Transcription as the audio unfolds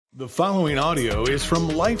The following audio is from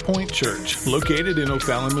Life Point Church, located in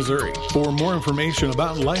O'Fallon, Missouri. For more information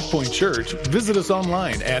about Life Point Church, visit us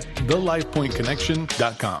online at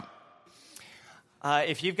thelifepointconnection.com.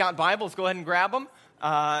 If you've got Bibles, go ahead and grab them.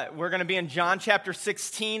 We're going to be in John chapter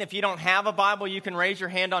 16. If you don't have a Bible, you can raise your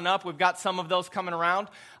hand on up. We've got some of those coming around.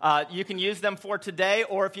 You can use them for today,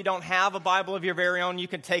 or if you don't have a Bible of your very own, you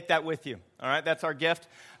can take that with you. All right, that's our gift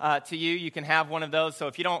to you. You can have one of those. So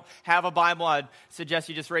if you don't have a Bible, I'd suggest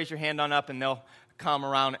you just raise your hand on up, and they'll come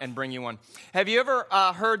around and bring you one. Have you ever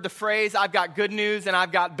heard the phrase, I've got good news and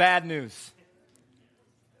I've got bad news?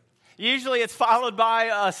 Usually it's followed by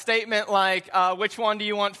a statement like, which one do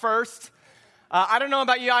you want first? I don't know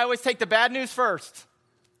about you, I always take the bad news first,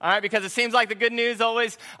 all right, because it seems like the good news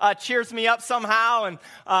always cheers me up somehow. And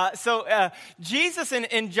so Jesus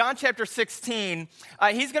in John chapter 16,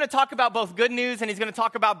 he's going to talk about both good news and he's going to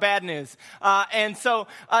talk about bad news. And so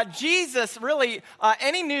Jesus, really,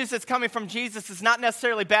 any news that's coming from Jesus is not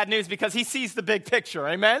necessarily bad news because he sees the big picture,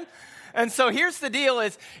 amen? And so here's the deal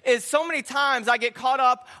is so many times I get caught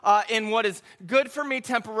up in what is good for me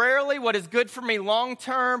temporarily, what is good for me long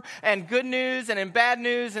term, and good news and in bad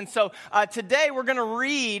news. And so today we're going to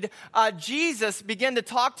read Jesus begin to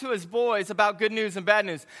talk to his boys about good news and bad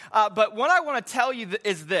news. But what I want to tell you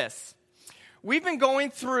is this. We've been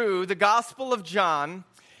going through the Gospel of John.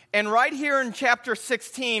 And right here in chapter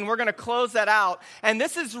 16, we're going to close that out. And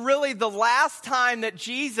this is really the last time that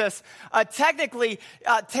Jesus technically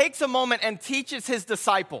takes a moment and teaches his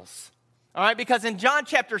disciples. All right, because in John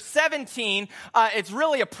chapter 17, it's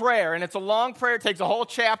really a prayer, and it's a long prayer. It takes a whole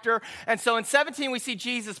chapter. And so in 17, we see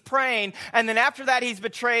Jesus praying, and then after that, he's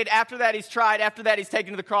betrayed. After that, he's tried. After that, he's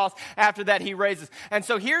taken to the cross. After that, he raises. And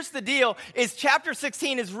so here's the deal, is chapter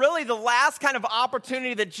 16 is really the last kind of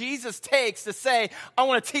opportunity that Jesus takes to say, I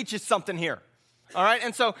want to teach you something here. All right,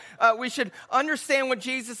 and so we should understand what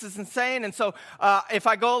Jesus is saying. And so if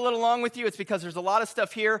I go a little long with you, it's because there's a lot of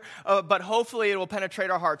stuff here, but hopefully it will penetrate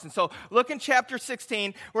our hearts. And so look in chapter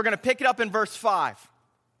 16. We're going to pick it up in verse 5.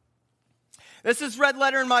 This is red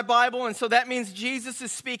letter in my Bible, and so that means Jesus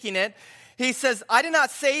is speaking it. He says, I did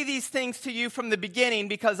not say these things to you from the beginning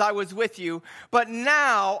because I was with you, but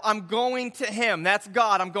now I'm going to him. That's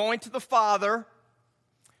God. I'm going to the Father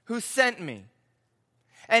who sent me.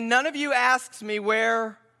 And none of you asks me,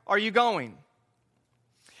 where are you going?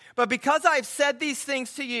 But because I've said these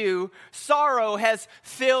things to you, sorrow has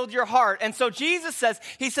filled your heart. And so Jesus says,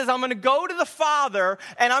 I'm going to go to the Father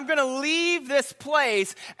and I'm going to leave this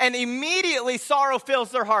place, and immediately sorrow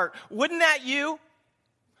fills their heart. Wouldn't that you?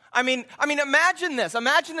 I mean, imagine this.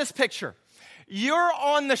 Imagine this picture. You're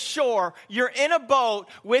on the shore, you're in a boat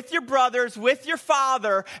with your brothers, with your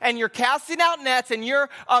father, and you're casting out nets, and you're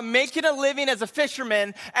making a living as a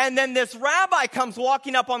fisherman, and then this rabbi comes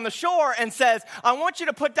walking up on the shore and says, I want you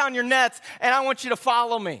to put down your nets, and I want you to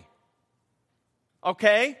follow me.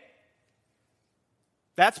 Okay?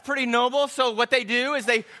 That's pretty noble. So what they do is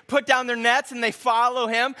they put down their nets and they follow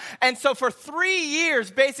him. And so for 3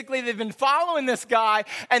 years, basically, they've been following this guy,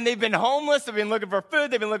 and they've been homeless. They've been looking for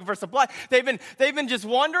food. They've been looking for supply. They've been just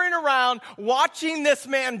wandering around, watching this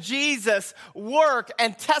man, Jesus, work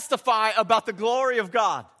and testify about the glory of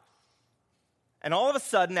God. And all of a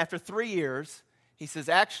sudden, after 3 years, he says,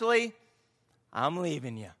 actually, I'm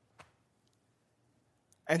leaving you.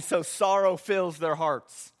 And so sorrow fills their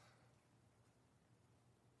hearts.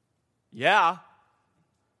 Yeah.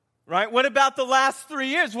 Right? What about the last 3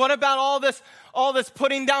 years? What about all this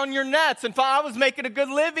putting down your nets? And I was making a good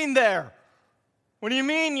living there. What do you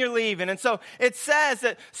mean you're leaving? And so it says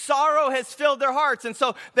that sorrow has filled their hearts. And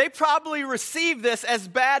so they probably received this as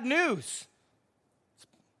bad news.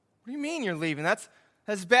 What do you mean you're leaving? That's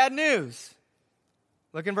bad news.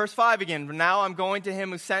 Look in verse 5 again. Now I'm going to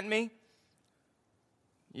him who sent me.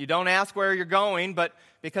 You don't ask where you're going, but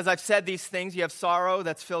because I've said these things, you have sorrow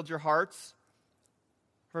that's filled your hearts.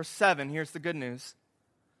 Verse 7, here's the good news.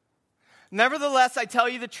 Nevertheless, I tell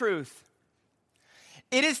you the truth.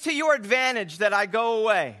 It is to your advantage that I go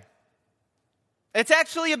away. It's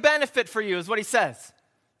actually a benefit for you, is what he says.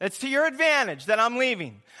 It's to your advantage that I'm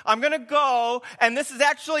leaving. I'm going to go, and this is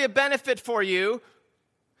actually a benefit for you,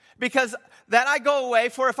 because that I go away,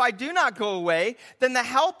 for if I do not go away, then the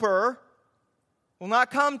Helper will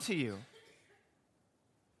not come to you.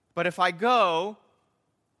 But if I go,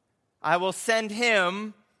 I will send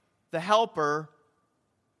him, the Helper,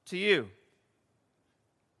 to you.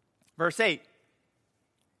 Verse 8.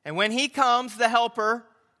 And when he comes, the Helper,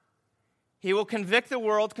 he will convict the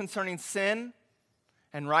world concerning sin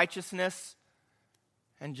and righteousness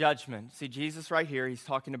and judgment. See, Jesus right here, he's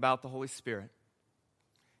talking about the Holy Spirit.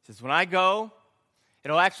 He says, when I go,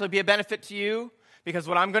 it'll actually be a benefit to you Because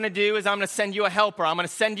what I'm going to do is I'm going to send you a helper. I'm going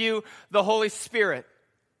to send you the Holy Spirit.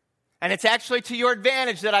 And it's actually to your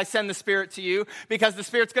advantage that I send the Spirit to you, because the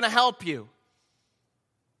Spirit's going to help you.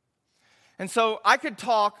 And so I could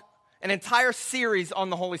talk an entire series on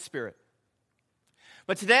the Holy Spirit.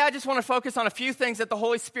 But today I just want to focus on a few things that the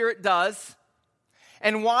Holy Spirit does.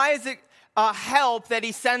 And why is it help that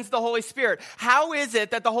he sends the Holy Spirit? How is it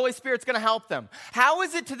that the Holy Spirit's going to help them? How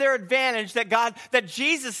is it to their advantage that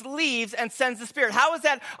Jesus leaves and sends the Spirit? How is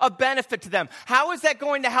that a benefit to them? How is that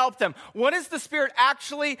going to help them? What is the Spirit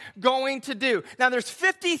actually going to do? Now, there's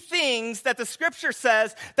 50 things that the Scripture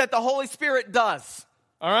says that the Holy Spirit does.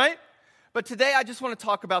 All right? But today I just want to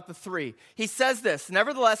talk about the 3. He says this,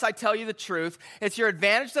 "Nevertheless, I tell you the truth. It's your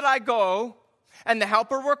advantage that I go, and the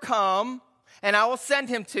Helper will come, and I will send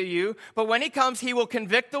him to you. But when he comes, he will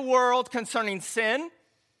convict the world concerning sin.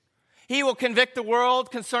 He will convict the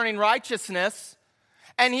world concerning righteousness.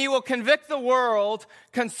 And he will convict the world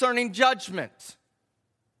concerning judgment."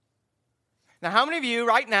 Now, how many of you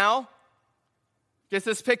right now get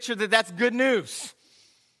this picture that that's good news?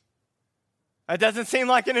 That doesn't seem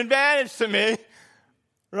like an advantage to me,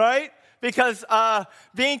 right? Because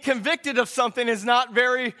being convicted of something is not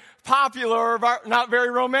very popular or not very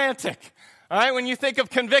romantic. All right, when you think of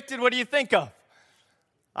convicted, what do you think of?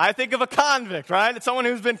 I think of a convict, right? It's someone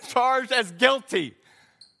who's been charged as guilty.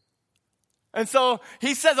 And so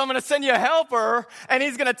he says, I'm going to send you a helper, and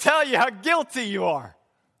he's going to tell you how guilty you are.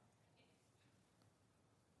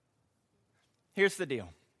 Here's the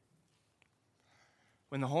deal.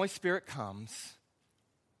 When the Holy Spirit comes,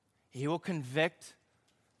 he will convict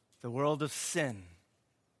the world of sin.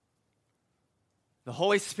 The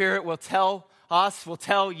Holy Spirit will tell us, will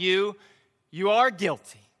tell you, you are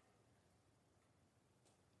guilty.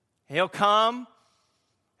 He'll come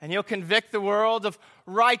and he'll convict the world of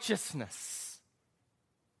righteousness,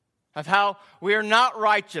 of how we are not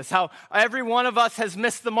righteous, how every one of us has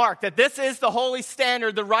missed the mark, that this is the holy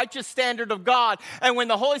standard, the righteous standard of God. And when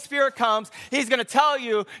the Holy Spirit comes, he's going to tell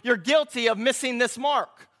you you're guilty of missing this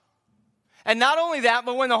mark. And not only that,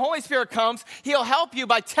 but when the Holy Spirit comes, he'll help you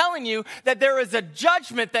by telling you that there is a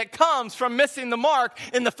judgment that comes from missing the mark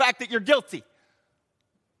in the fact that you're guilty.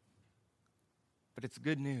 But it's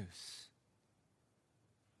good news.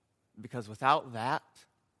 Because without that,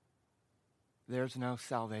 there's no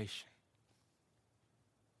salvation.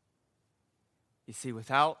 You see,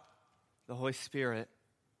 without the Holy Spirit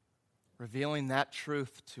revealing that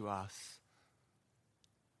truth to us,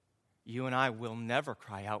 you and I will never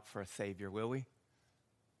cry out for a Savior, will we?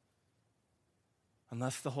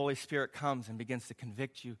 Unless the Holy Spirit comes and begins to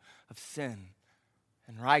convict you of sin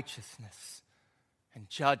and righteousness and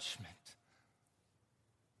judgment,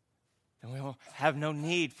 then we will have no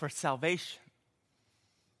need for salvation.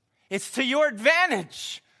 It's to your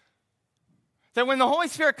advantage that when the Holy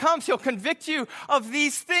Spirit comes, he'll convict you of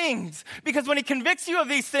these things. Because when he convicts you of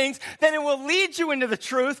these things, then it will lead you into the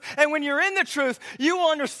truth. And when you're in the truth, you will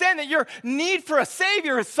understand that your need for a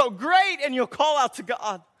Savior is so great, and you'll call out to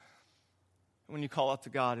God. And when you call out to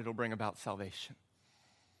God, it'll bring about salvation.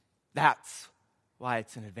 That's why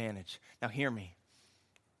it's an advantage. Now hear me.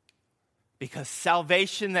 Because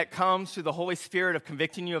salvation that comes through the Holy Spirit of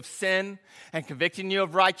convicting you of sin and convicting you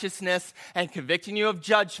of righteousness and convicting you of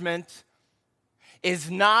judgment is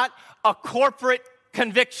not a corporate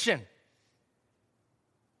conviction.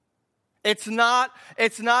 It's not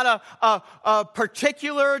a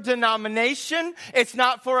particular denomination. It's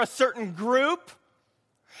not for a certain group.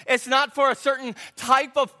 It's not for a certain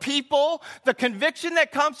type of people. The conviction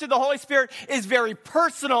that comes through the Holy Spirit is very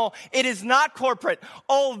personal. It is not corporate.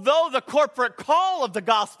 Although the corporate call of the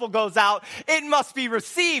gospel goes out, it must be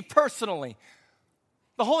received personally.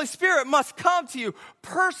 The Holy Spirit must come to you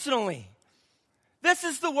personally. This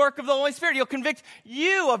is the work of the Holy Spirit. He'll convict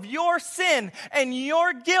you of your sin and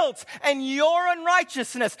your guilt and your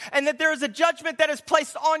unrighteousness, and that there is a judgment that is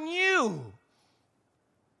placed on you.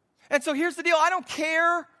 And so here's the deal. I don't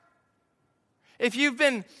care if you've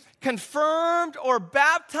been confirmed or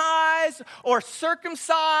baptized or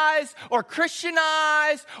circumcised or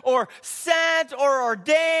Christianized or sent or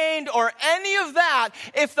ordained or any of that.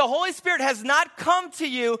 If the Holy Spirit has not come to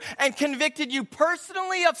you and convicted you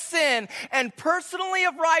personally of sin and personally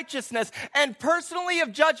of righteousness and personally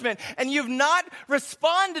of judgment, and you've not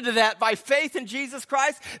responded to that by faith in Jesus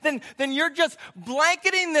Christ, then you're just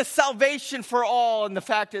blanketing this salvation for all, and the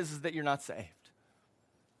fact is that you're not saved.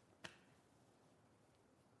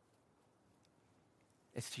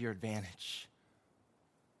 It's to your advantage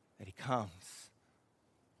that he comes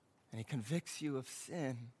and he convicts you of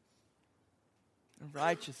sin and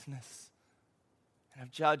righteousness and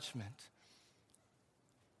of judgment.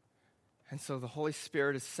 And so the Holy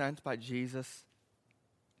Spirit is sent by Jesus.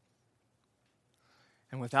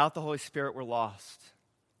 And without the Holy Spirit, we're lost.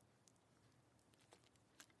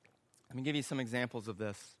 Let me give you some examples of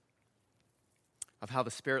this, of how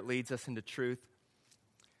the Spirit leads us into truth.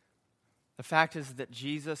 The fact is that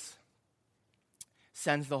Jesus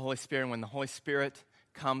sends the Holy Spirit, and when the Holy Spirit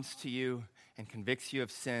comes to you and convicts you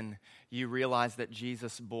of sin, you realize that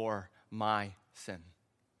Jesus bore my sin.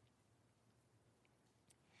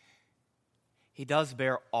 He does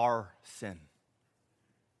bear our sin.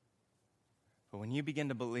 But when you begin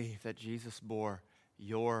to believe that Jesus bore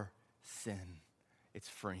your sin, it's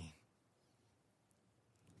freeing.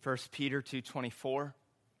 1 Peter 2:24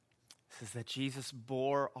 says that Jesus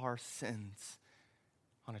bore our sins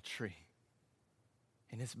on a tree,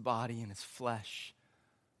 in his body, in his flesh.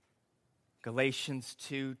 Galatians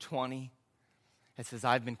 2:20, it says,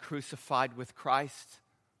 I've been crucified with Christ.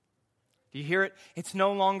 Do you hear it? It's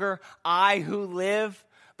no longer I who live,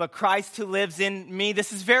 but Christ who lives in me.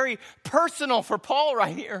 This is very personal for Paul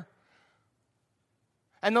right here.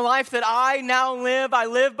 And the life that I now live, I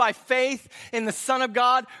live by faith in the Son of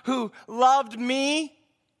God who loved me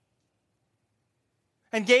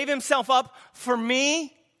and gave himself up for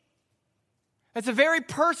me. It's a very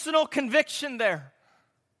personal conviction there.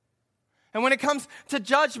 And when it comes to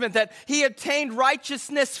judgment, that he obtained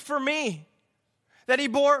righteousness for me, that he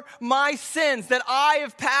bore my sins, that I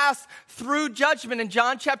have passed through judgment. In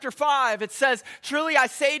John chapter 5, it says, truly I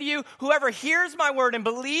say to you, whoever hears my word and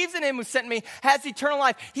believes in him who sent me has eternal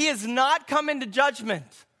life. He has not come into judgment.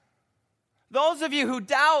 Those of you who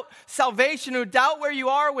doubt salvation, who doubt where you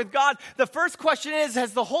are with God, the first question is,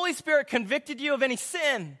 has the Holy Spirit convicted you of any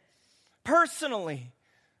sin personally?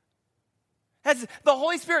 Has the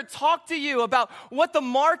Holy Spirit talked to you about what the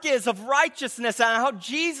mark is of righteousness and how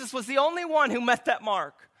Jesus was the only one who met that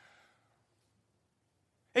mark?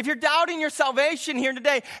 If you're doubting your salvation here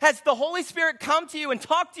today, has the Holy Spirit come to you and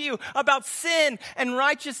talked to you about sin and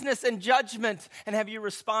righteousness and judgment? And have you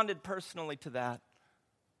responded personally to that?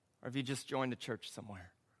 Or have you just joined a church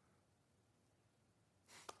somewhere?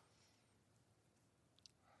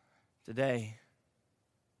 Today,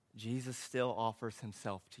 Jesus still offers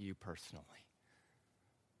himself to you personally.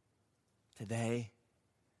 Today,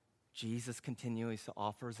 Jesus continually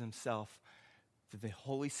offers himself to the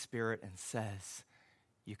Holy Spirit and says,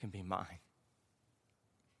 you can be mine.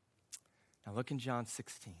 Now look in John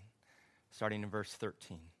 16, starting in verse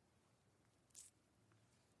 13. I'm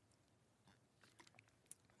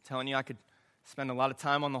telling you, I could spend a lot of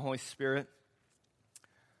time on the Holy Spirit.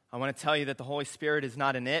 I want to tell you that the Holy Spirit is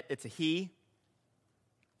not an it, it's a he.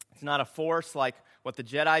 It's not a force like what the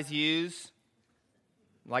Jedis use,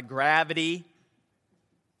 like gravity.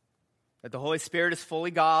 That the Holy Spirit is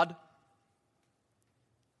fully God.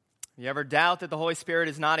 If you ever doubt that the Holy Spirit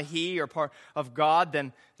is not a he or part of God,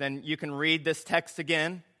 then you can read this text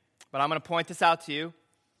again. But I'm going to point this out to you.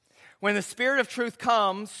 When the Spirit of truth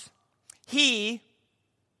comes, he,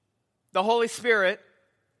 the Holy Spirit,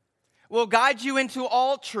 will guide you into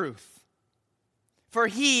all truth. For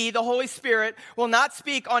he, the Holy Spirit, will not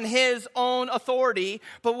speak on his own authority,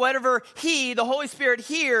 but whatever he, the Holy Spirit,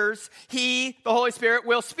 hears, he, the Holy Spirit,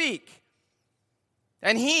 will speak.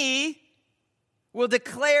 And he will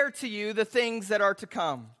declare to you the things that are to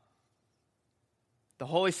come. The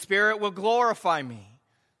Holy Spirit will glorify me,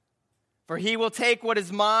 for he will take what is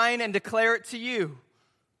mine and declare it to you.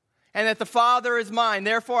 And that the Father is mine.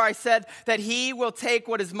 Therefore I said that he will take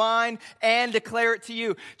what is mine and declare it to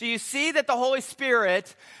you. Do you see that the Holy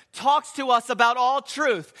Spirit talks to us about all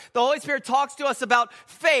truth? The Holy Spirit talks to us about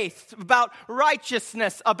faith, about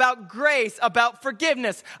righteousness, about grace, about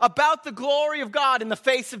forgiveness, about the glory of God in the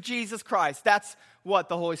face of Jesus Christ. That's what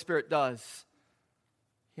the Holy Spirit does.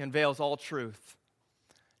 He unveils all truth.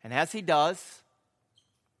 And as he does,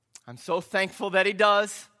 I'm so thankful that he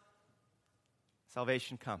does,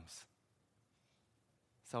 salvation comes.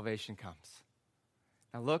 Salvation comes.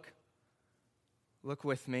 Now look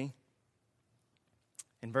with me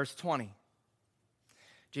in verse 20.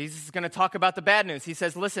 Jesus is going to talk about the bad news. He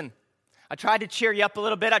says, listen, I tried to cheer you up a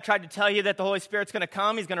little bit. I tried to tell you that the Holy Spirit's going to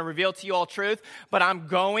come. He's going to reveal to you all truth. But I'm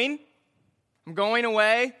going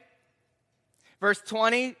away. Verse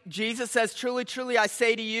 20, Jesus says, truly, truly, I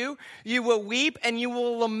say to you, you will weep and you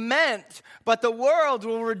will lament, but the world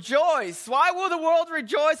will rejoice. Why will the world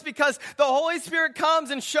rejoice? Because the Holy Spirit comes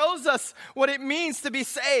and shows us what it means to be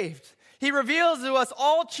saved. He reveals to us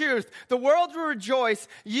all truth. The world will rejoice.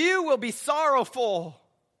 You will be sorrowful,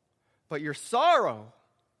 but your sorrow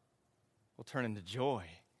will turn into joy.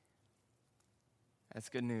 That's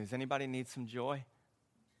good news. Anybody need some joy?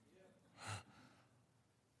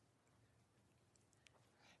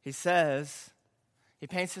 He says, he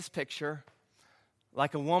paints this picture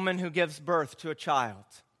like a woman who gives birth to a child.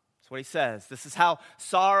 That's what he says. This is how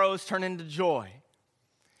sorrows turn into joy.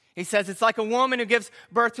 He says it's like a woman who gives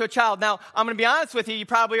birth to a child. Now, I'm going to be honest with you. You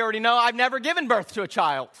probably already know I've never given birth to a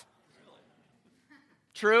child.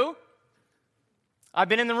 True? I've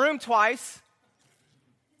been in the room twice.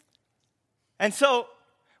 And so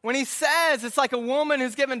when he says it's like a woman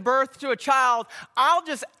who's given birth to a child, I'll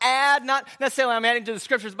just add, not necessarily I'm adding to the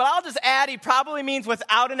scriptures, but I'll just add he probably means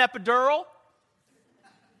without an epidural.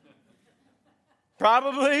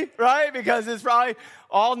 Probably, right? Because it's probably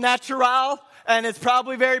all natural and it's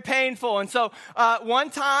probably very painful. And so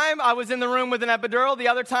one time I was in the room with an epidural, the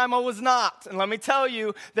other time I was not. And let me tell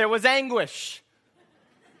you, there was anguish.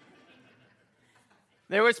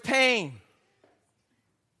 There was pain.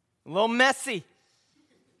 A little messy.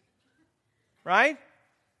 Right?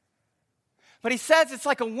 But he says it's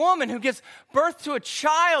like a woman who gives birth to a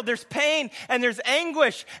child. There's pain and there's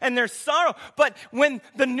anguish and there's sorrow. But when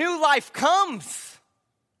the new life comes,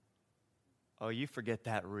 oh, you forget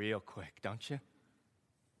that real quick, don't you?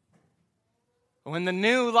 When the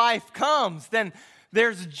new life comes, then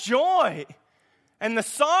there's joy. And the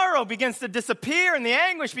sorrow begins to disappear and the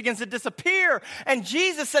anguish begins to disappear. And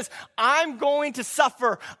Jesus says, I'm going to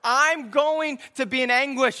suffer. I'm going to be in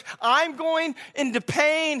anguish. I'm going into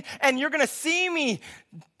pain. And you're going to see me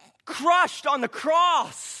crushed on the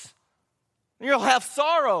cross. And you'll have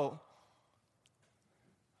sorrow.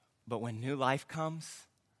 But when new life comes,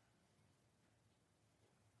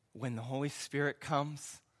 when the Holy Spirit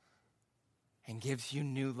comes and gives you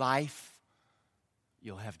new life,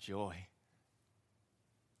 you'll have joy.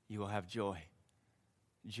 You will have joy.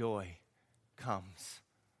 Joy comes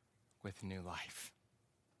with new life.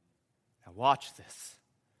 Now watch this,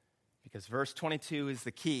 because verse 22 is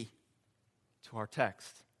the key to our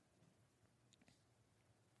text.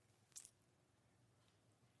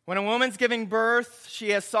 When a woman's giving birth, she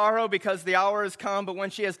has sorrow because the hour has come, but when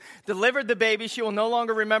she has delivered the baby, she will no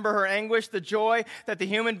longer remember her anguish, the joy that the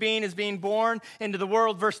human being is being born into the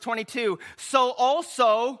world. Verse 22, so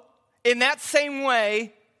also, in that same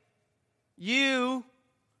way, you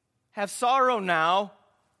have sorrow now,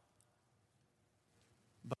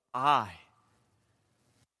 but I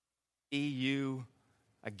see you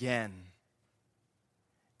again,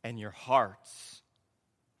 and your hearts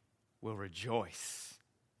will rejoice.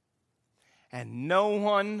 And no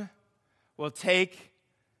one will take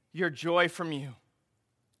your joy from you.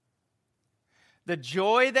 The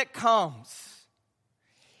joy that comes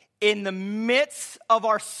in the midst of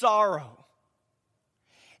our sorrow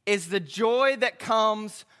is the joy that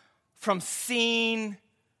comes from seeing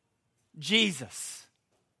Jesus.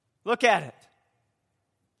 Look at it.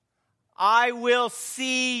 I will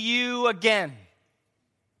see you again.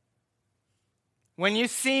 When you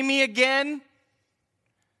see me again,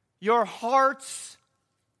 your hearts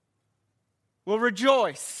will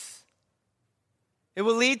rejoice. It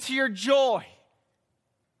will lead to your joy.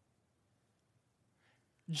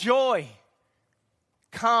 Joy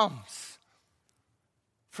comes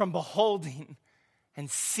from beholding and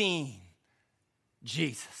seeing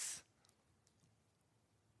Jesus.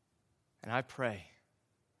 And I pray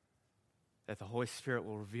that the Holy Spirit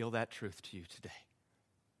will reveal that truth to you today.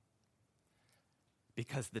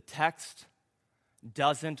 Because the text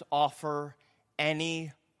doesn't offer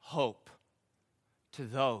any hope to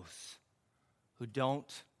those who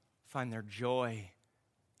don't find their joy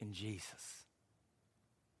in Jesus.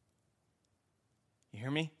 You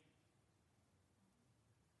hear me?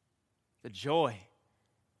 The joy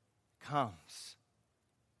comes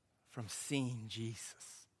from seeing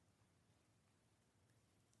Jesus.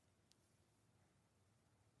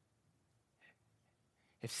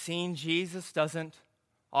 If seeing Jesus doesn't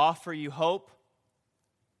offer you hope,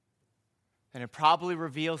 then it probably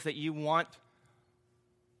reveals that you want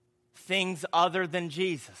things other than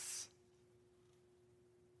Jesus.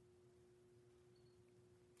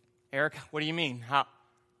 Eric, what do you mean? How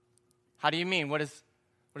do you mean? What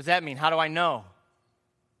does that mean? How do I know?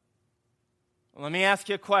 Well, let me ask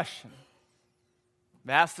you a question.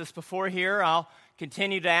 I've asked this before here. I'll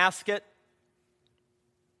continue to ask it.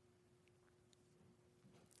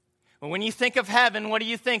 Well, when you think of heaven, what do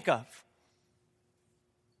you think of?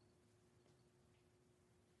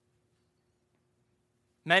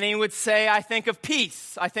 Many would say, I think of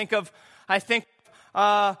peace. I think of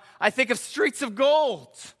streets of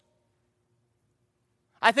gold.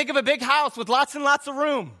 I think of a big house with lots and lots of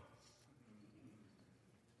room.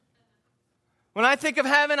 When I think of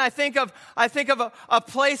heaven, I think of a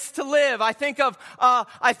place to live. I think of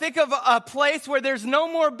a place where there's no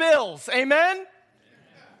more bills. Amen?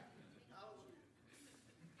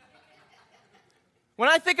 When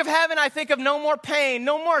I think of heaven, I think of no more pain,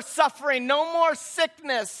 no more suffering, no more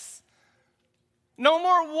sickness, no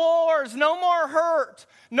more wars, no more hurt,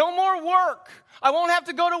 no more work. I won't have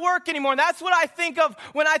to go to work anymore. That's what I think of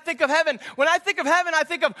when I think of heaven. When I think of heaven, I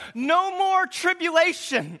think of no more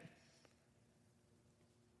tribulation.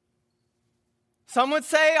 Some would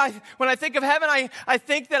say, when I think of heaven, I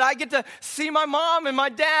think that I get to see my mom and my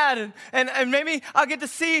dad, and maybe I'll get to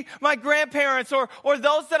see my grandparents or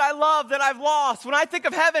those that I love that I've lost. When I think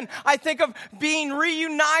of heaven, I think of being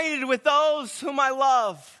reunited with those whom I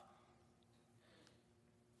love.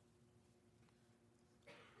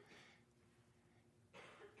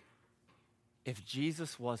 If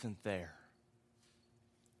Jesus wasn't there,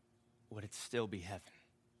 would it still be heaven?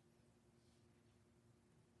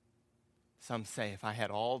 Some say if I had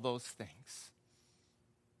all those things,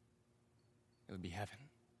 it would be heaven.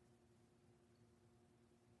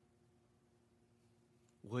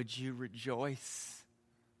 Would you rejoice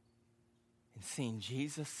in seeing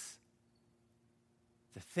Jesus?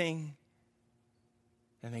 The thing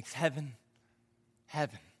that makes heaven,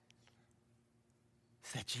 heaven,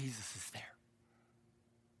 is that Jesus is there.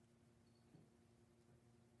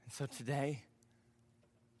 And so today,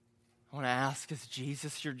 I want to ask, is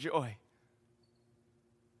Jesus your joy?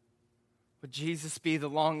 Would Jesus be the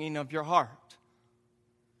longing of your heart?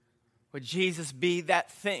 Would Jesus be that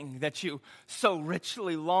thing that you so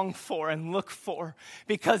richly long for and look for?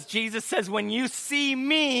 Because Jesus says, when you see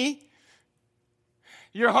me,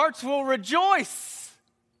 your hearts will rejoice.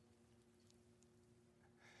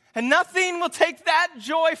 And nothing will take that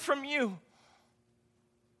joy from you.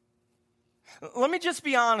 Let me just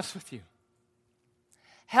be honest with you.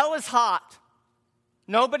 Hell is hot.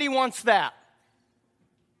 Nobody wants that.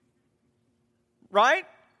 Right?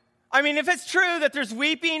 I mean, if it's true that there's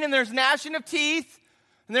weeping and there's gnashing of teeth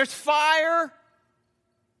and there's fire,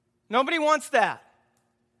 nobody wants that.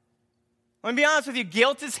 Let me be honest with you,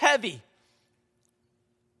 guilt is heavy.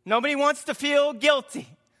 Nobody wants to feel guilty.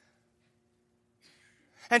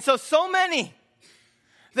 And so many,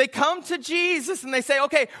 they come to Jesus and they say,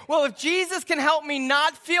 okay, well, if Jesus can help me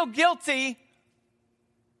not feel guilty,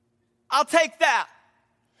 I'll take that.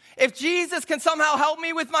 If Jesus can somehow help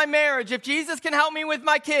me with my marriage, if Jesus can help me with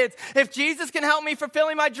my kids, if Jesus can help me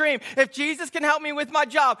fulfilling my dream, if Jesus can help me with my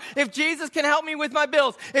job, if Jesus can help me with my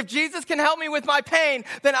bills, if Jesus can help me with my pain,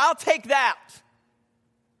 then I'll take that.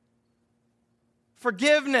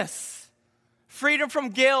 Forgiveness, freedom from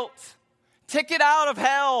guilt, ticket out of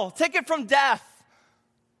hell, ticket from death.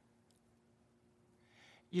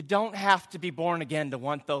 You don't have to be born again to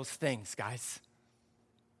want those things, guys.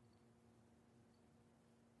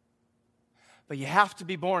 But you have to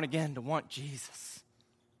be born again to want Jesus.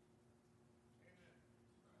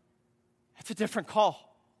 It's a different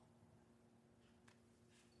call.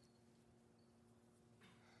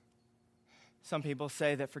 Some people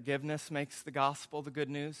say that forgiveness makes the gospel the good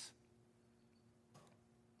news.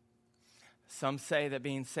 Some say that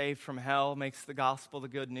being saved from hell makes the gospel the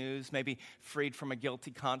good news. Maybe freed from a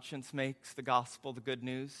guilty conscience makes the gospel the good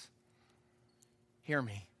news. Hear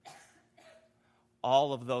me.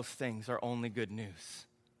 All of those things are only good news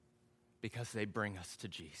because they bring us to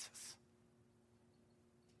Jesus.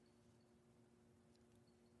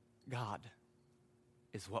 God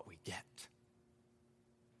is what we get.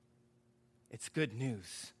 It's good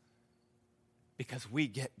news because we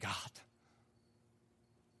get God.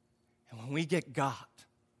 And when we get God,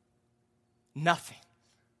 nothing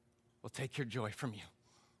will take your joy from you.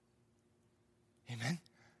 Amen?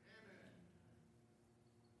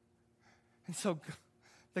 And so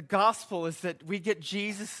the gospel is that we get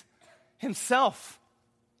Jesus himself.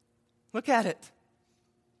 Look at it.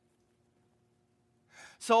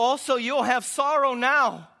 So also you'll have sorrow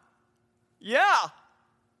now. Yeah.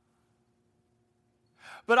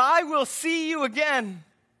 But I will see you again.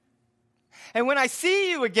 And when I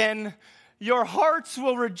see you again, your hearts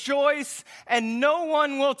will rejoice and no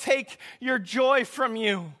one will take your joy from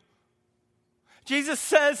you. Jesus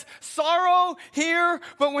says, sorrow here,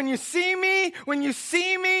 but when you see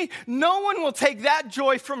me, no one will take that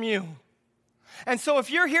joy from you. And so if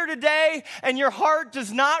you're here today and your heart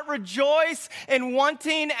does not rejoice in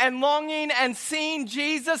wanting and longing and seeing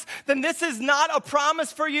Jesus, then this is not a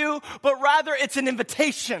promise for you, but rather it's an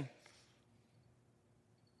invitation.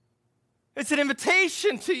 It's an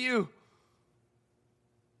invitation to you.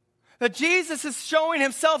 That Jesus is showing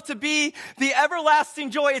himself to be the everlasting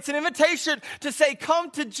joy. It's an invitation to say, come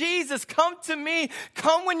to Jesus, come to me,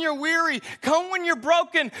 come when you're weary, come when you're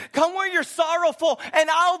broken, come when you're sorrowful, and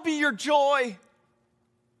I'll be your joy.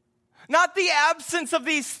 Not the absence of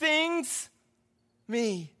these things.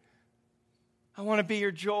 Me. I want to be your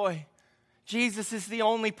joy. Jesus is the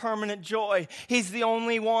only permanent joy. He's the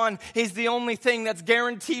only one. He's the only thing that's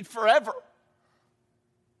guaranteed forever.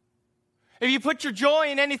 If you put your joy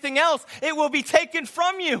in anything else, it will be taken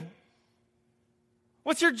from you.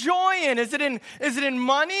 What's your joy in? Is it in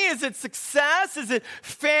money? Is it success? Is it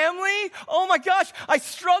family? Oh my gosh, I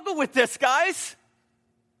struggle with this, guys.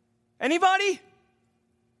 Anybody?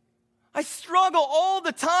 I struggle all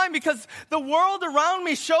the time because the world around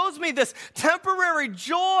me shows me this temporary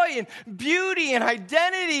joy and beauty and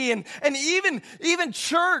identity and even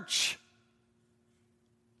church.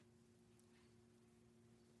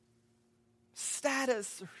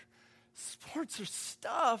 Status or sports or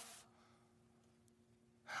stuff.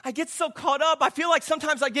 I get so caught up. I feel like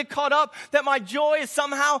sometimes I get caught up that my joy is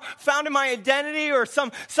somehow found in my identity or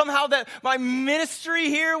somehow that my ministry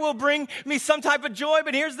here will bring me some type of joy.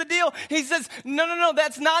 But here's the deal. He says, no,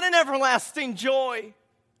 that's not an everlasting joy.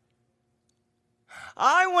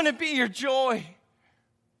 I want to be your joy.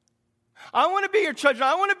 I want to be your treasure.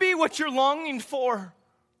 I want to be what you're longing for.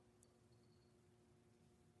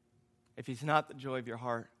 If he's not the joy of your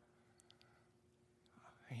heart,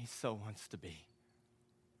 he so wants to be.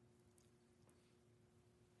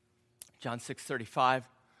 John 6:35,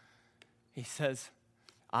 he says,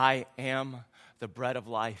 I am the bread of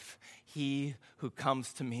life. He who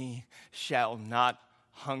comes to me shall not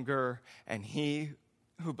hunger, and he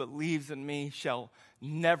who believes in me shall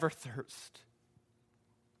never thirst.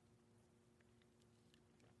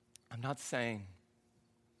 I'm not saying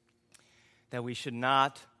that we should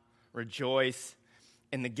not rejoice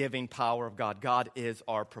in the giving power of God. God is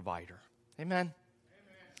our provider. Amen.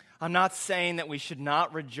 I'm not saying that we should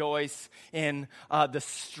not rejoice in the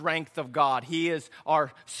strength of God. He is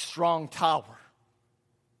our strong tower.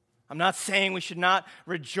 I'm not saying we should not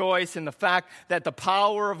rejoice in the fact that the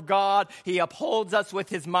power of God, he upholds us with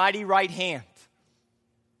his mighty right hand.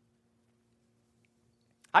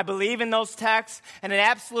 I believe in those texts, and it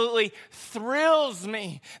absolutely thrills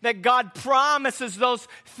me that God promises those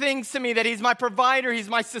things to me, that he's my provider, he's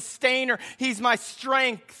my sustainer, he's my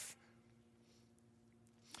strength.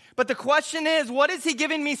 But the question is, what is he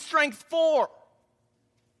giving me strength for?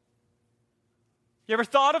 You ever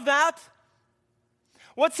thought of that?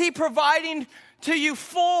 What's he providing to you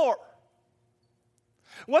for?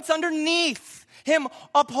 What's underneath him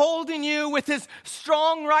upholding you with his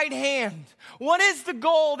strong right hand? What is the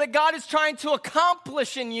goal that God is trying to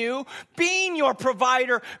accomplish in you, being your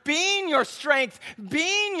provider, being your strength,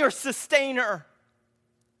 being your sustainer?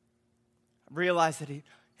 I realize that in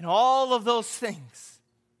all of those things,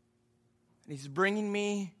 he's bringing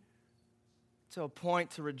me to a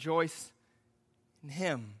point to rejoice in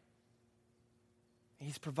him.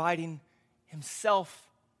 He's providing himself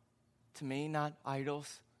to me, not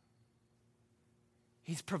idols.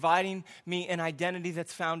 He's providing me an identity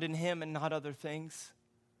that's found in him and not other things.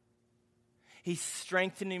 He's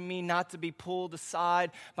strengthening me not to be pulled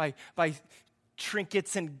aside by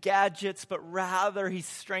trinkets and gadgets, but rather he's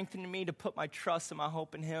strengthening me to put my trust and my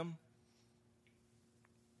hope in him.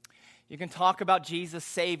 You can talk about Jesus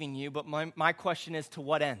saving you, but my question is, to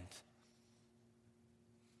what end?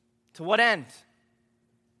 To what end?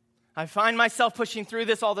 I find myself pushing through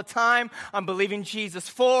this all the time. I'm believing Jesus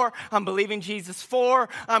for. I'm believing Jesus for.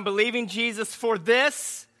 I'm believing Jesus for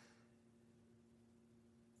this.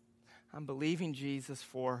 I'm believing Jesus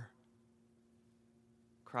for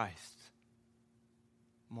Christ.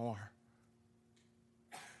 More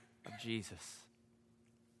of Jesus.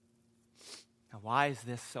 Now, why is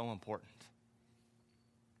this so important?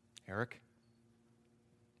 Eric?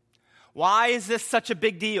 Why is this such a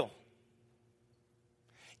big deal?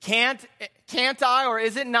 Can't I, or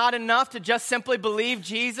is it not enough to just simply believe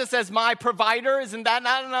Jesus as my provider? Isn't that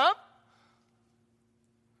not enough?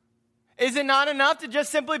 Is it not enough to just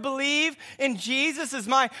simply believe in Jesus as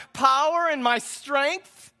my power and my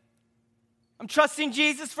strength? I'm trusting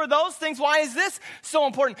Jesus for those things. Why is this so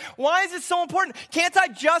important? Why is it so important? Can't I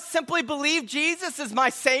just simply believe Jesus as my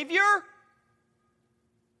Savior?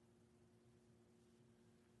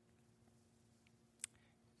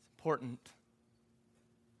 It's important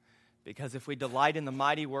because if we delight in the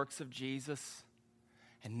mighty works of Jesus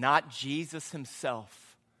and not Jesus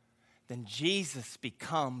himself, then Jesus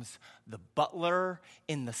becomes the butler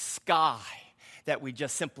in the sky that we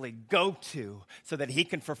just simply go to so that he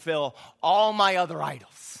can fulfill all my other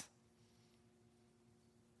idols.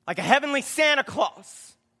 Like a heavenly Santa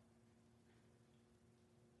Claus.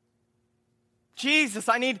 Jesus,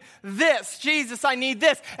 I need this. Jesus, I need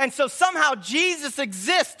this. And so somehow Jesus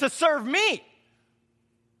exists to serve me.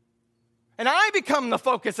 And I become the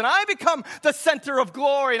focus, and I become the center of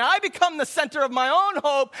glory, and I become the center of my own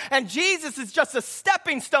hope, and Jesus is just a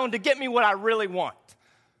stepping stone to get me what I really want.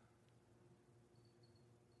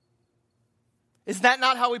 Is that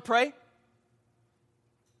not how we pray?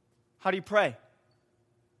 How do you pray?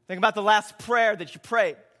 Think about the last prayer that you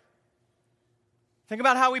prayed. Think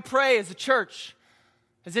about how we pray as a church,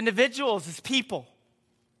 as individuals, as people.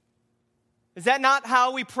 Is that not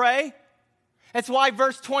how we pray? That's why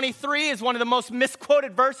verse 23 is one of the most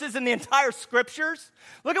misquoted verses in the entire scriptures.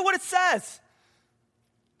 Look at what it says.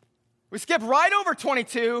 We skip right over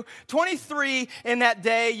 22. 23, in that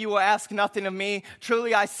day you will ask nothing of me.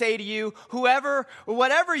 Truly I say to you,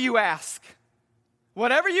 whatever you ask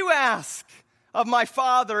of my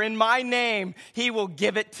Father in my name, he will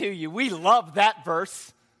give it to you. We love that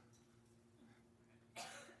verse.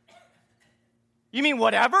 You mean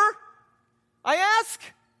whatever I ask?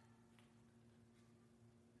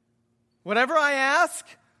 Whatever I ask,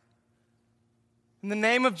 in the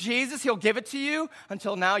name of Jesus, he'll give it to you.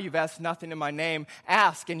 Until now, you've asked nothing in my name.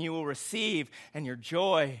 Ask, and you will receive, and your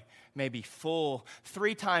joy may be full.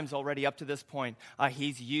 3 times already up to this point,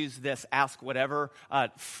 he's used this ask whatever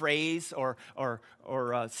phrase or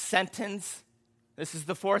sentence. This is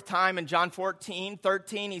the 4th time in John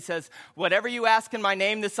 14:13. He says, whatever you ask in my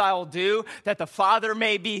name, this I will do, that the Father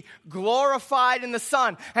may be glorified in the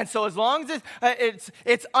Son. And so as long as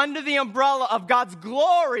it's under the umbrella of God's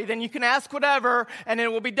glory, then you can ask whatever, and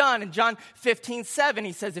it will be done. In John 15:7,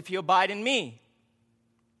 he says, if you abide in me,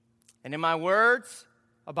 and in my words,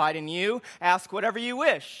 abide in you, ask whatever you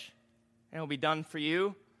wish, and it will be done for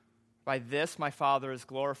you. By this my Father is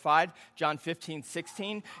glorified. John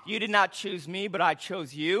 15:16, you did not choose me, but I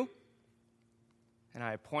chose you, and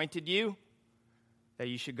I appointed you that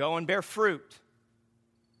you should go and bear fruit,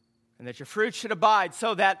 and that your fruit should abide,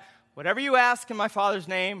 so that whatever you ask in my Father's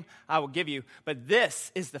name, I will give you. But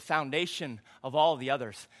this is the foundation of all the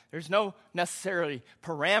others. There's no necessarily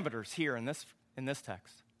parameters here in this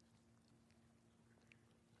text.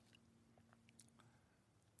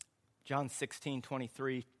 John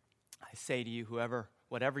 16:23, I say to you,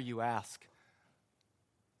 whatever you ask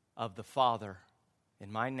of the Father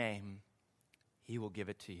in my name, he will give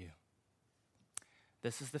it to you.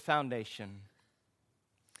 This is the foundation,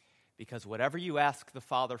 because whatever you ask the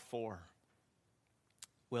Father for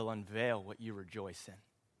will unveil what you rejoice in.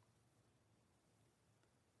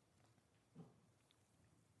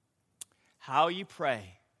 How you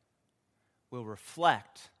pray will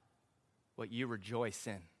reflect what you rejoice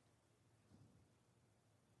in.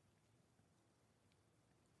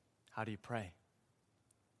 How do you pray?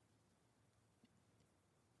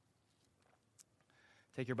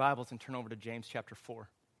 Take your Bibles and turn over to James chapter 4.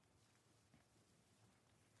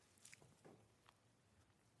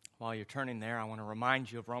 While you're turning there, I want to remind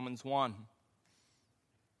you of Romans 1.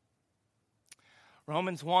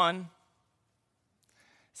 Romans 1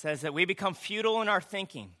 says that we become futile in our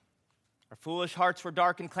thinking. Our foolish hearts were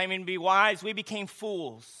darkened, claiming to be wise. We became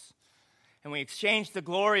fools, and we exchanged the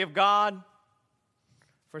glory of God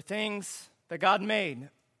for things that God made.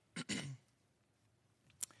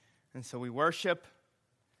 And so we worship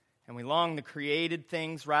and we long the created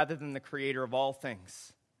things rather than the creator of all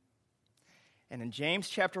things. And in James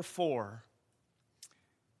chapter 4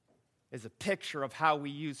 is a picture of how we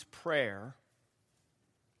use prayer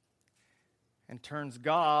and turns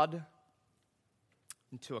God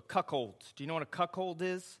into a cuckold. Do you know what a cuckold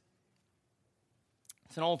is?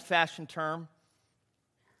 It's an old-fashioned term.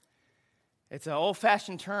 It's an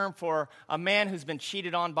old-fashioned term for a man who's been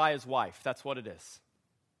cheated on by his wife. That's what it is.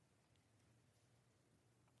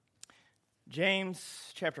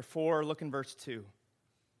 James chapter 4, look in verse 2.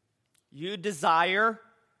 You desire,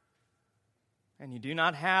 and you do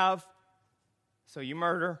not have, so you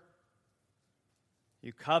murder.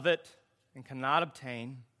 You covet, and cannot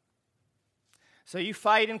obtain. So you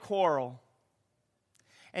fight and quarrel.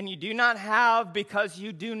 And you do not have because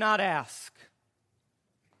you do not ask.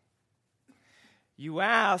 You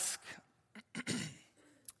ask,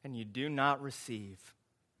 and you do not receive,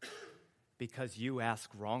 because you ask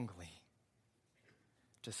wrongly,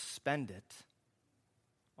 to spend it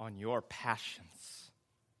on your passions.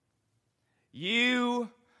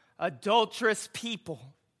 You adulterous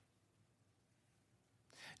people,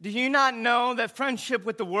 do you not know that friendship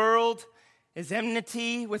with the world is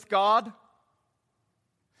enmity with God?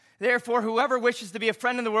 Therefore, whoever wishes to be a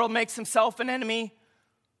friend in the world makes himself an enemy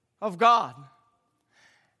of God.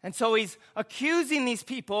 And so he's accusing these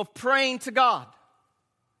people of praying to God.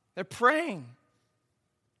 They're praying.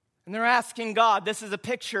 And they're asking God. This is a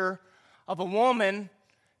picture of a woman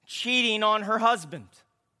cheating on her husband.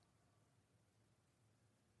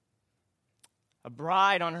 a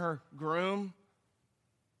bride on her groom,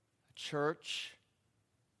 a church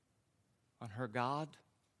on her God.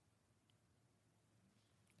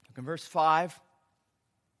 Look in verse 5.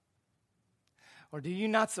 Or do you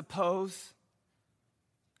not suppose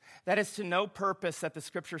that it's to no purpose that the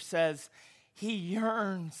scripture says he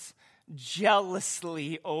yearns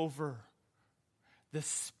jealously over the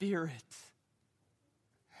Spirit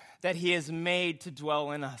that he has made to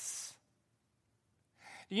dwell in us?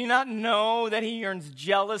 Do you not know that he yearns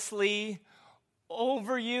jealously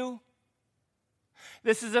over you?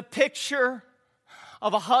 This is a picture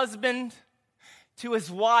of a husband to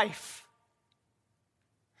his wife,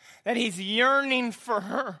 that he's yearning for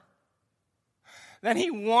her, that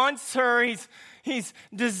he wants her, he's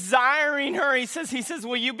desiring her. He says,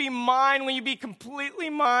 will you be mine? Will you be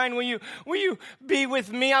completely mine? Will you be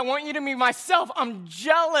with me? I want you to be myself. I'm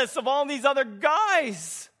jealous of all these other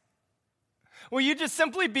guys. Will you just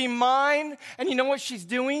simply be mine? And you know what she's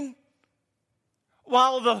doing?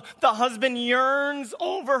 While the husband yearns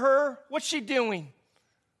over her, what's she doing?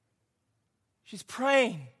 She's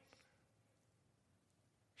praying.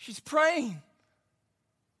 She's praying.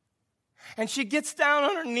 And she gets down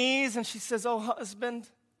on her knees and she says, oh, husband,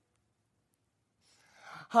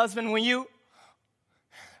 will you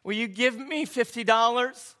give me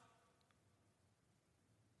 $50?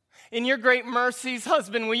 In your great mercies,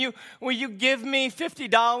 husband, will you give me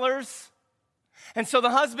 $50? And so the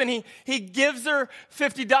husband, he gives her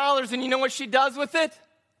 $50, and you know what she does with it?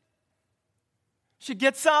 She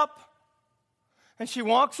gets up, and she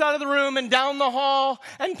walks out of the room and down the hall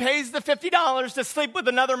and pays the $50 to sleep with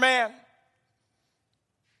another man.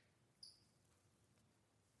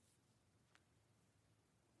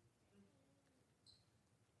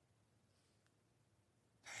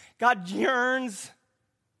 God yearns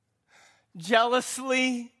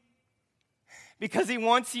jealously because he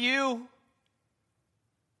wants you.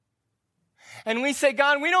 And we say,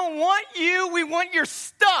 God, we don't want you, we want your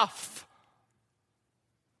stuff.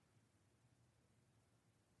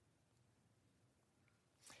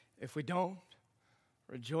 If we don't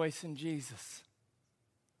rejoice in Jesus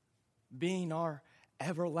being our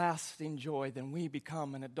everlasting joy, then we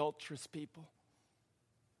become an adulterous people.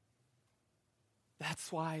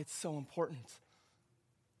 That's why it's so important.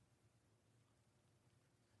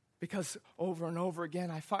 Because over and over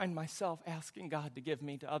again, I find myself asking God to give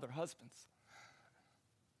me to other husbands.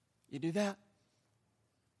 You do that?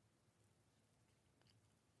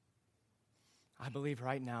 I believe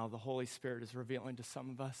right now the Holy Spirit is revealing to some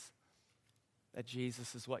of us that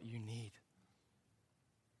Jesus is what you need.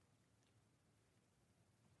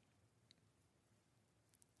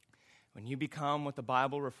 When you become what the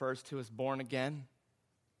Bible refers to as born again,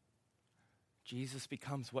 Jesus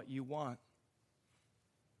becomes what you want.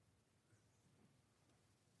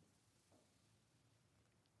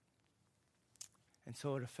 And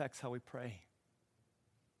so it affects how we pray.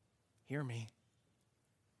 Hear me.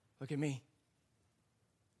 Look at me.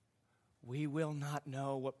 We will not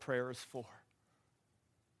know what prayer is for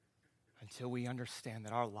until we understand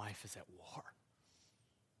that our life is at war.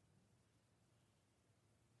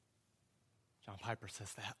 John Piper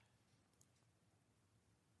says that.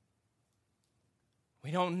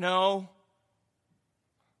 We don't know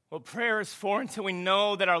what prayer is for until we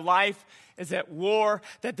know that our life is at war,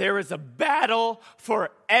 that there is a battle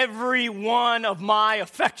for every one of my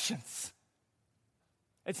affections.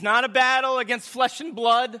 It's not a battle against flesh and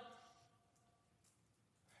blood.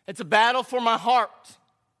 It's a battle for my heart.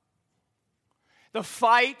 The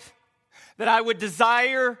fight that I would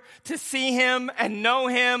desire to see him and know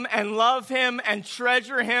him and love him and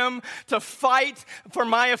treasure him, to fight for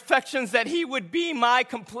my affections that he would be my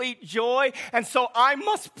complete joy. And so I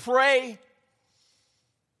must pray.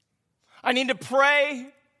 I need to pray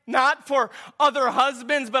not for other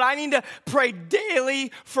husbands, but I need to pray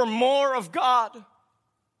daily for more of God.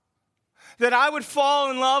 That I would fall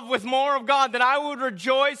in love with more of God, that I would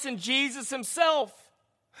rejoice in Jesus himself.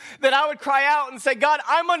 That I would cry out and say, God,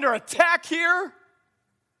 I'm under attack here.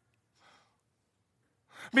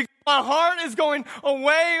 Because my heart is going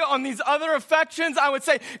away on these other affections. I would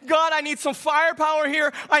say, God, I need some firepower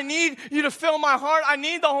here. I need you to fill my heart. I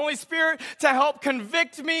need the Holy Spirit to help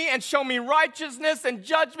convict me and show me righteousness and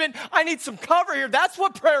judgment. I need some cover here. That's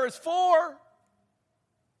what prayer is for.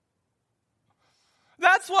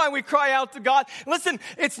 That's why we cry out to God. Listen,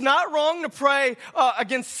 it's not wrong to pray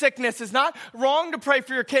against sickness. It's not wrong to pray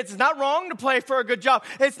for your kids. It's not wrong to pray for a good job.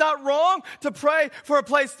 It's not wrong to pray for a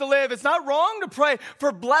place to live. It's not wrong to pray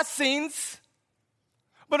for blessings,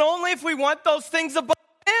 but only if we want those things above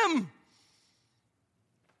him.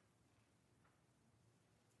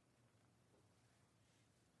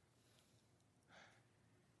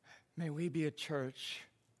 May we be a church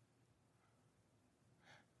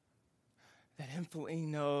that infinitely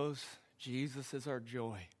knows Jesus is our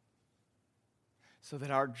joy, so that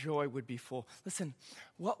our joy would be full. Listen,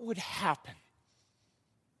 what would happen?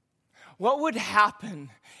 What would happen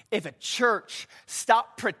if a church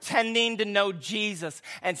stopped pretending to know Jesus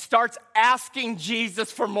and starts asking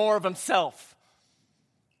Jesus for more of himself?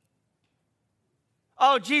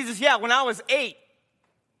 Oh, Jesus, yeah, when I was 8,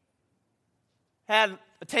 had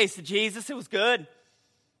a taste of Jesus. It was good.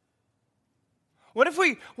 What if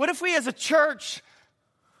we as a church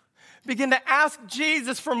begin to ask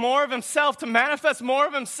Jesus for more of himself, to manifest more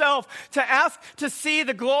of himself, to ask to see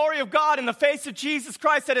the glory of God in the face of Jesus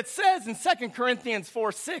Christ that it says in 2 Corinthians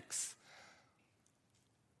 4:6?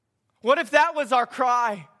 What if that was our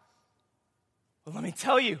cry? Well, let me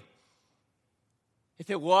tell you,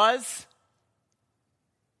 if it was,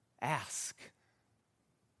 ask,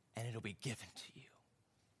 and it'll be given to you.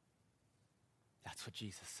 That's what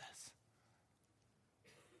Jesus says.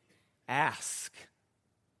 Ask.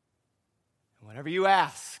 And whatever you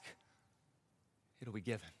ask, it'll be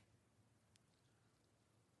given.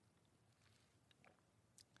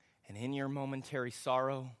 And in your momentary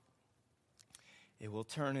sorrow, it will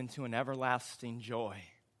turn into an everlasting joy.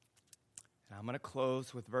 And I'm going to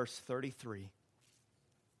close with verse 33.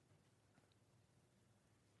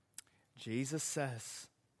 Jesus says,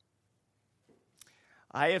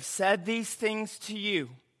 I have said these things to you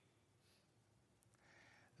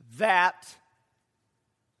that,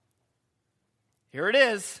 here it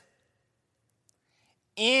is,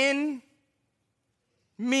 in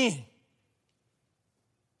me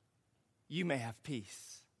you may have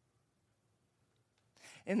peace.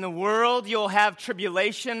 In the world you'll have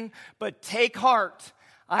tribulation, but take heart,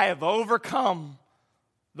 I have overcome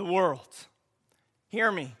the world.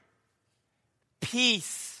 Hear me.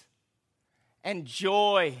 Peace and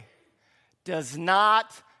joy does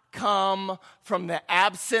not come from the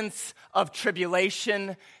absence of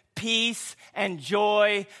tribulation. Peace and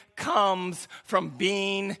joy comes from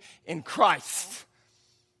being in Christ.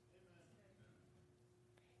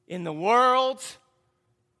 In the world,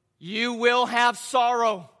 you will have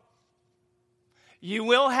sorrow. You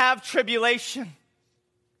will have tribulation.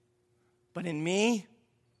 But in me,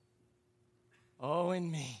 oh,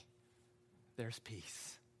 in me, there's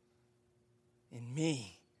peace. In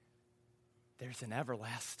me, there's an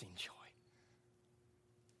everlasting joy.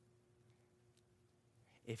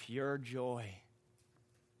 If your joy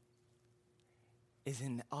is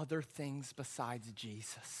in other things besides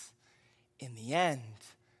Jesus, in the end,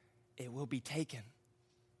 it will be taken.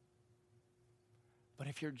 But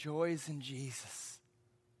if your joy is in Jesus,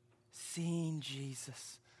 seeing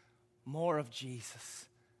Jesus, more of Jesus,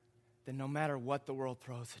 then no matter what the world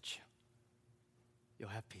throws at you, you'll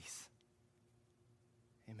have peace.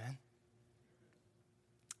 Amen?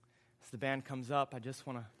 As the band comes up, I just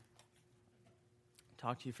want to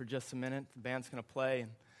talk to you for just a minute. The band's going to play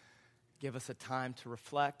and give us a time to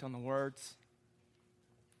reflect on the words.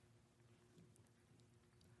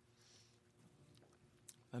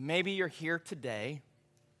 But maybe you're here today,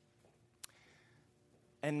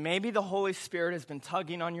 and maybe the Holy Spirit has been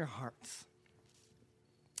tugging on your hearts.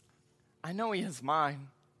 I know He is mine.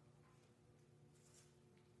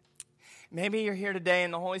 Maybe you're here today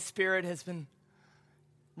and the Holy Spirit has been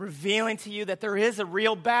revealing to you that there is a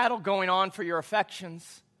real battle going on for your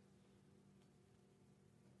affections.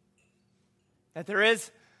 That there is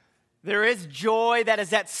joy that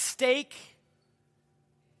is at stake.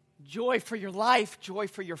 Joy for your life, joy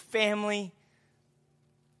for your family.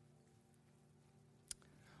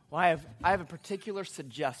 Well, I have a particular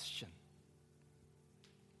suggestion.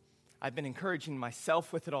 I've been encouraging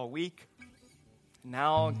myself with it all week.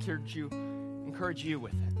 Now I'll encourage you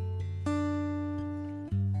with it.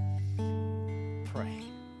 Pray.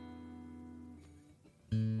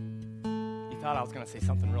 You thought I was going to say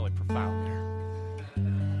something really profound there.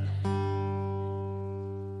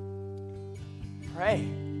 Pray.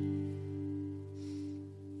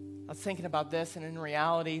 I was thinking about this, and in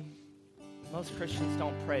reality, most Christians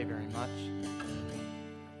don't pray very much.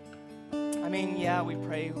 I mean, yeah, we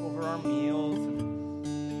pray over our meals. And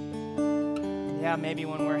yeah, maybe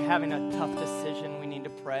when we're having a tough decision, we need to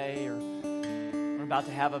pray. Or we're about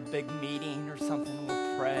to have a big meeting or something,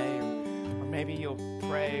 we'll pray. Or maybe you'll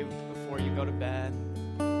pray before you go to bed.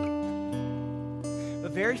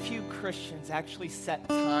 But very few Christians actually set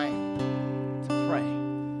time to pray.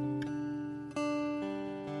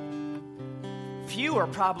 Fewer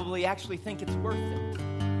probably actually think it's worth it.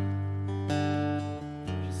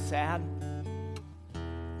 Which is sad.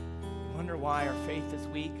 Wonder why our faith is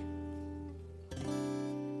weak.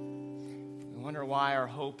 We wonder why our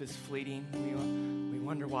hope is fleeting. We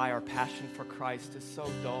wonder why our passion for Christ is so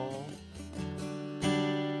dull.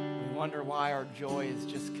 We wonder why our joy is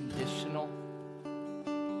just conditional.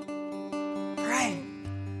 Pray.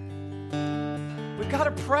 We've got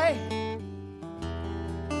to pray.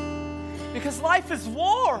 Because life is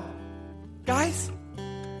war, guys.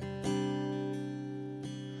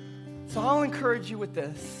 So I'll encourage you with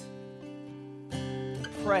this.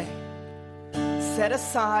 Pray. Set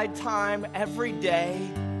aside time every day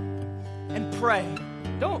and pray.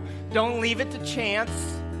 Don't leave it to chance.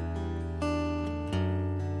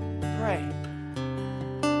 Pray.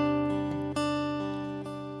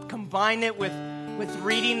 Combine it with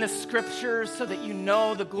reading the scriptures so that you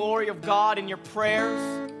know the glory of God in your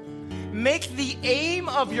prayers. Make the aim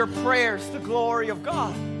of your prayers the glory of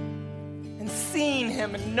God and seeing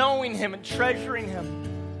Him and knowing Him and treasuring Him.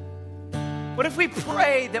 What if we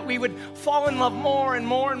prayed that we would fall in love more and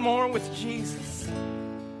more and more with Jesus?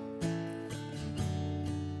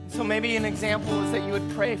 So maybe an example is that you would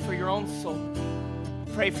pray for your own soul.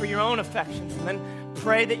 Pray for your own affections. And then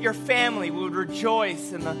pray that your family would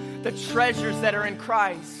rejoice in the treasures that are in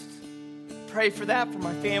Christ. Pray for that for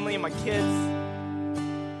my family and my kids.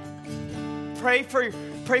 Pray for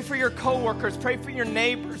your coworkers. Pray for your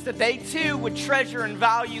neighbors that they too would treasure and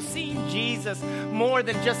value seeing Jesus more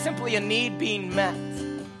than just simply a need being met.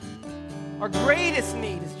 Our greatest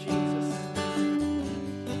need is Jesus.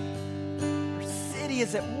 Our city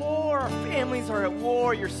is at war. Our families are at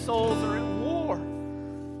war. Your souls are at war.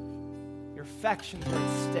 Your affections are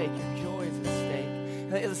at stake. Your joy is at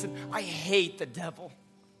stake. Listen, I hate the devil.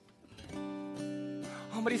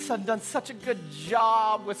 Oh, but he's done such a good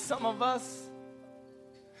job with some of us,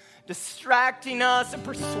 distracting us and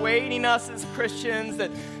persuading us as Christians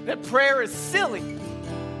that prayer is silly.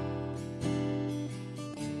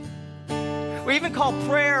 We even call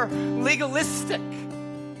prayer legalistic.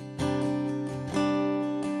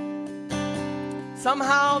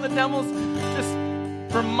 Somehow the devil's just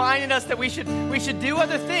reminding us that we should do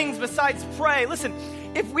other things besides pray. Listen,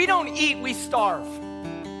 if we don't eat, we starve.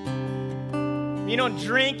 If you don't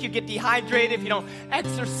drink, you get dehydrated. If you don't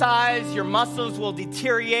exercise, your muscles will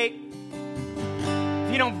deteriorate.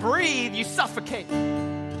 If you don't breathe, you suffocate.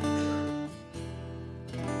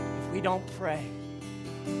 If we don't pray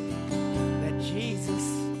that Jesus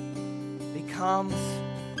becomes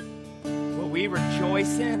what we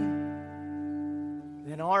rejoice in,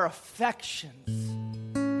 then our affections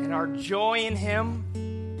and our joy in Him,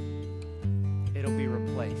 it'll be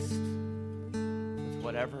replaced with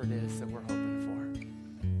whatever it is that we're hoping for.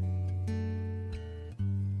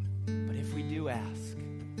 But if we do ask,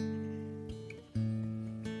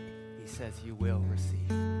 He says you will receive.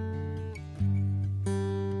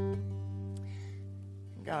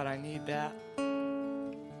 God, I need that.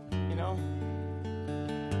 You know?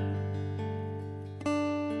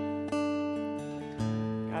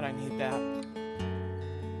 God, I need that.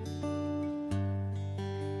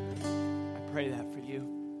 I pray that for you.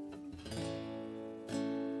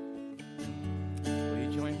 Will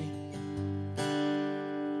you join me?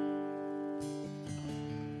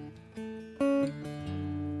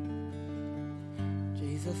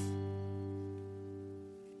 Jesus,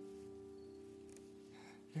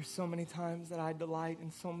 there's so many times that I delight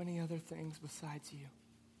in so many other things besides you.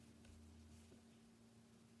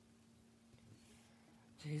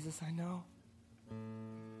 Jesus, I know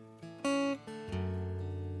that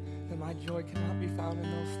my joy cannot be found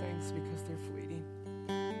in those things because they're fleeting.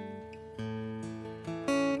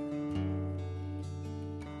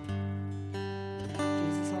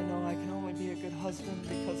 Jesus, I know I can only be a good husband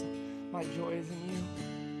because my joy is in you.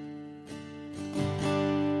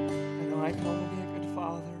 I know I can only be a good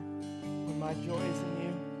father when my joy is in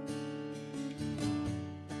you.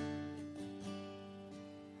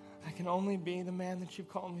 I can only be the man that you've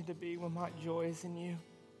called me to be when my joy is in you.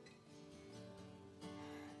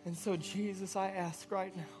 And so, Jesus, I ask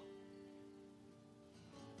right now,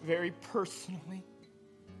 very personally,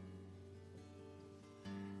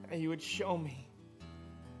 that you would show me,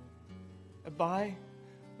 that by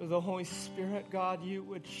the Holy Spirit, God, you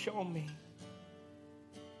would show me.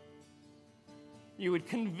 You would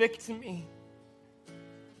convict me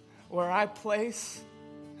where I place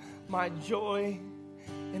my joy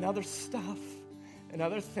in other stuff and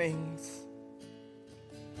other things.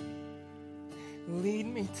 Lead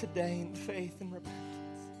me today in faith and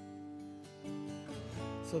repentance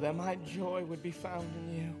so that my joy would be found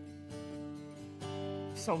in you,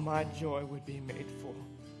 so my joy would be made full.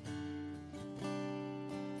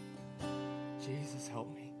 Jesus,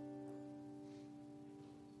 help me.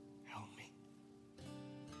 Help me.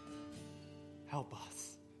 Help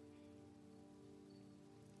us.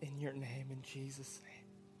 your name, in Jesus' name.